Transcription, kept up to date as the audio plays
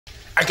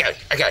Okay.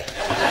 Go!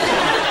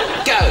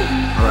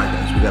 Alright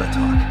guys, we gotta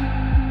talk.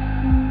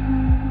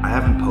 I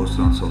haven't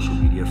posted on social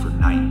media for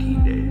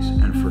 19 days,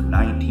 and for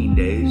 19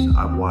 days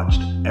I've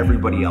watched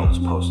everybody else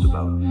post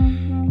about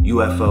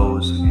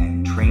UFOs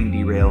and train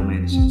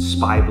derailments and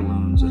spy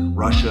balloons and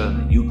Russia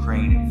and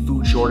Ukraine and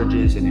food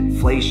shortages and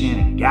inflation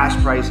and gas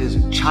prices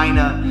and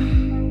China.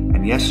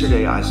 And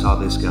yesterday I saw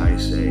this guy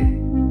say,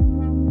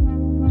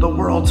 "The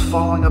world's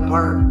falling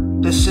apart.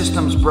 The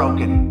system's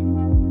broken."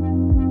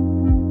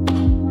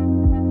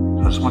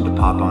 I just wanted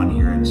to pop on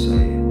here and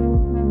say,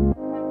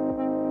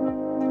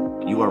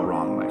 you are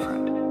wrong, my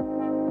friend.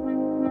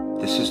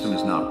 The system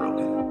is not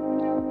broken.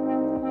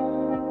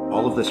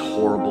 All of this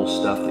horrible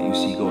stuff that you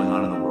see going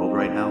on in the world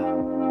right now,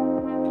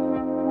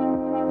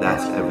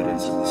 that's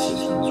evidence that the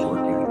system is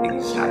working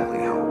exactly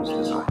how it was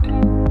designed.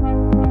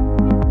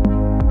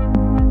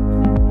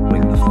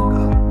 Wake the fuck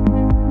up.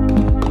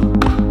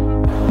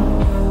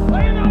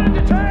 Are you not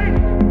entertained?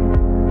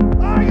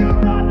 Are you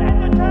not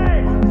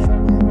entertained?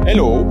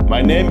 Hello,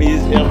 my name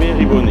is Hervé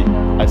Riboni.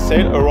 I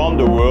sail around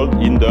the world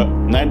in the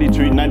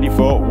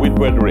 93-94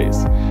 Whitbread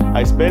race.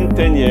 I spent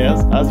 10 years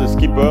as a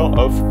skipper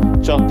of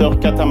charter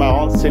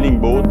catamaran sailing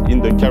boat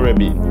in the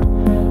Caribbean.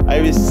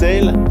 I will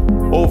sail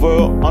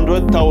over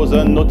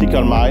 100,000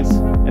 nautical miles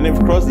and have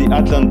crossed the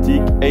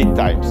Atlantic 8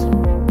 times.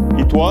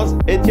 It was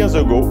 8 years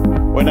ago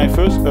when I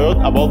first heard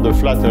about the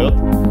flat earth,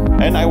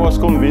 and I was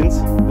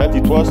convinced that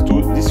it was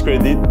to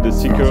discredit the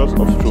seekers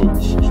of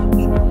truth.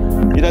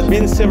 It had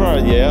been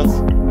several years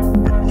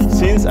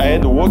since I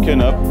had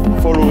woken up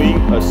following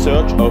a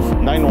search of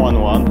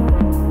 911,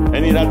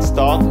 and it had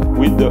started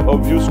with the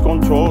obvious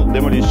controlled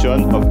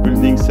demolition of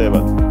Building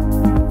 7.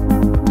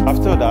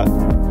 After that,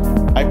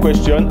 I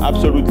questioned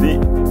absolutely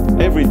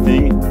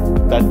everything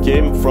that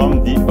came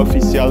from the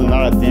official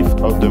narrative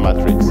of the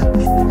Matrix.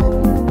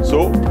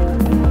 So,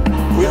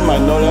 with my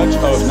knowledge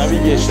of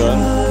navigation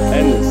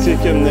and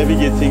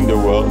circumnavigating the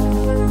world,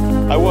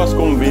 I was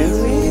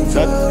convinced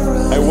that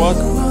I was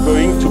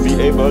going to be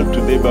able to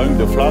debunk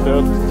the flat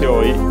earth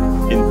theory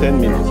in 10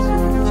 minutes.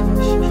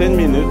 10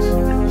 minutes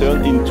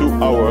turned into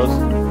hours,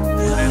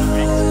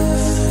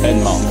 weeks,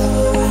 and months.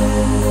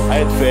 I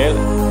had failed,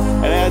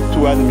 and I had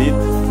to admit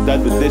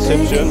that the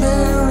deception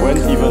went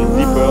even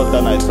deeper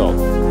than I thought.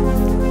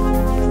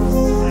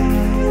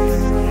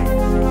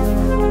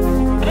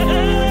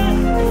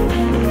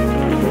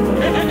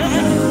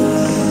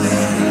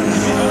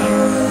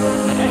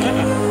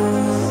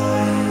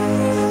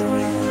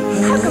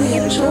 How come you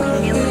haven't told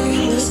me about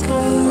this?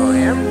 Oh,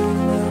 him?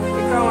 We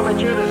call him a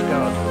Judas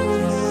goat.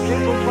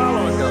 Sheep will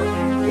follow a goat.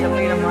 He'll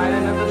lead him right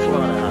into the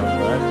slaughterhouse,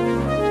 bud.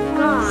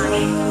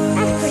 Gosh,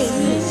 that's pretty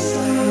neat.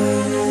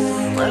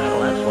 Well,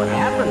 that's what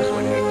happens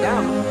when you're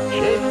dumb.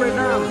 Sheep are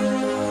dumb.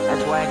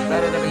 That's why it's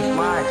better to be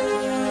smart.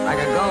 Like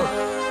a goat.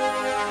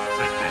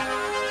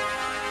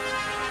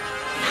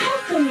 How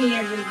come you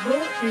haven't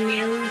goat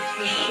knows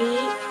the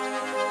sheep?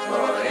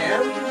 Oh,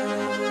 him?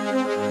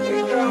 We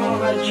call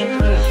him a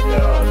Judas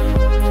goat.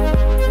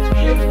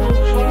 Sheep will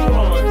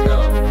follow a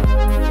goat.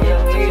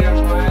 He'll lead him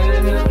right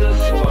into the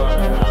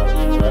slaughterhouse,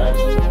 bud.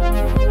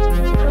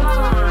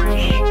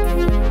 Gosh,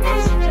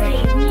 that's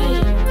pretty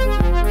neat.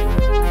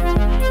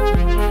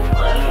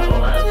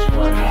 Well, that's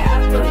what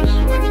happens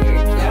when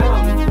you're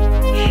dumb.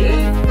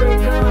 Sheep are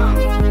dumb.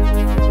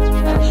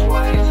 That's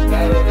why it's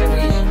better to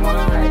be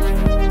smart.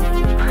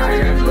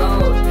 Like a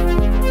goat.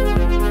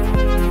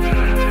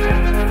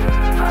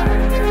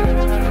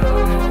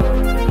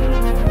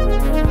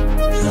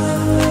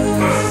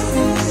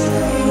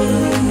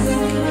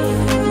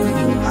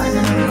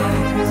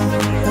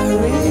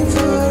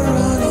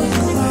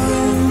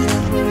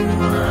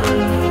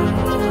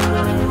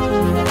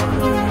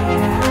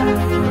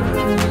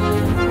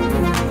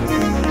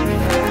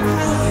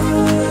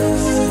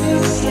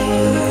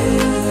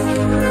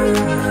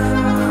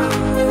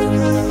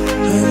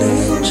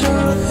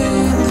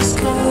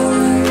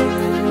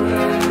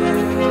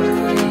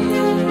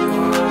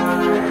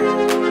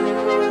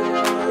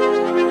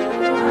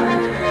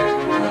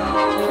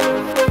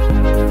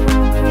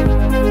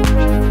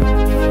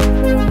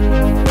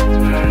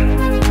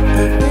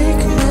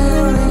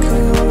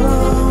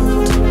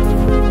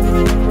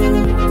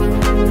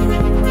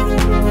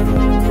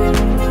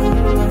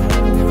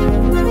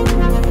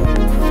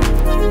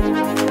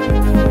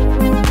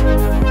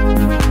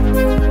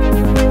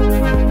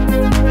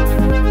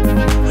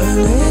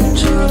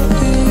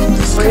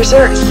 Where's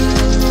Earth?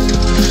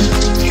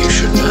 You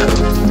should know.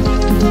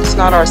 It's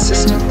not our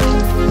system.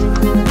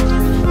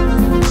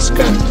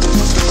 Scan.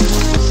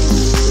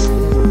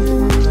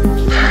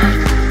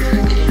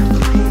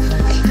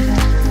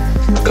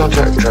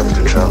 Contact traffic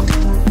control.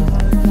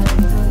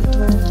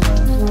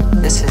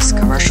 This is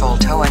commercial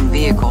towing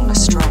vehicle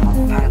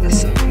Nostromo out of the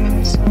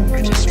Solomons.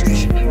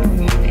 Registration number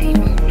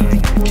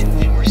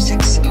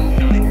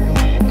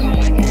 180924609.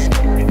 Calling in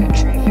Vertigo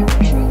Traffic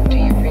Control. Do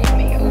you read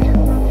me?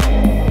 Over.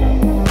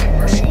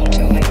 Commercial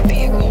towing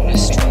vehicle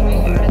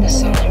Nostromo out of the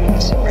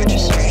Solomons.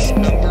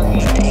 Registration number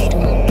 180924609.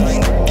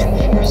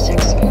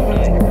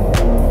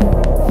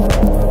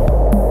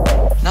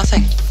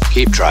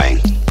 trying.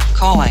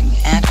 Calling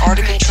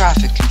Antarctica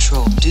Traffic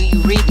Control. Do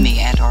you read me,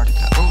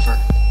 Antarctica? Over.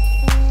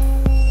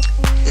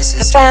 This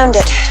is I found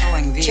it.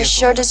 towing vehicle Just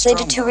showed us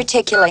Nostromo. 82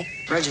 Reticuli.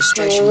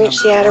 Registration When we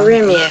reach number the outer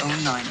rim yet.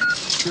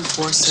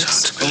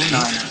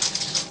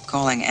 24609.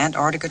 Calling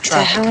Antarctica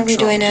Traffic hell are we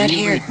Control. doing out Do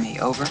you here? read me?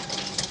 Over. What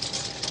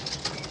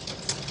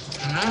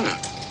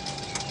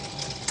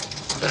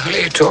the hell are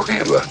you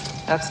talking about?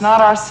 That's not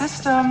our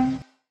system.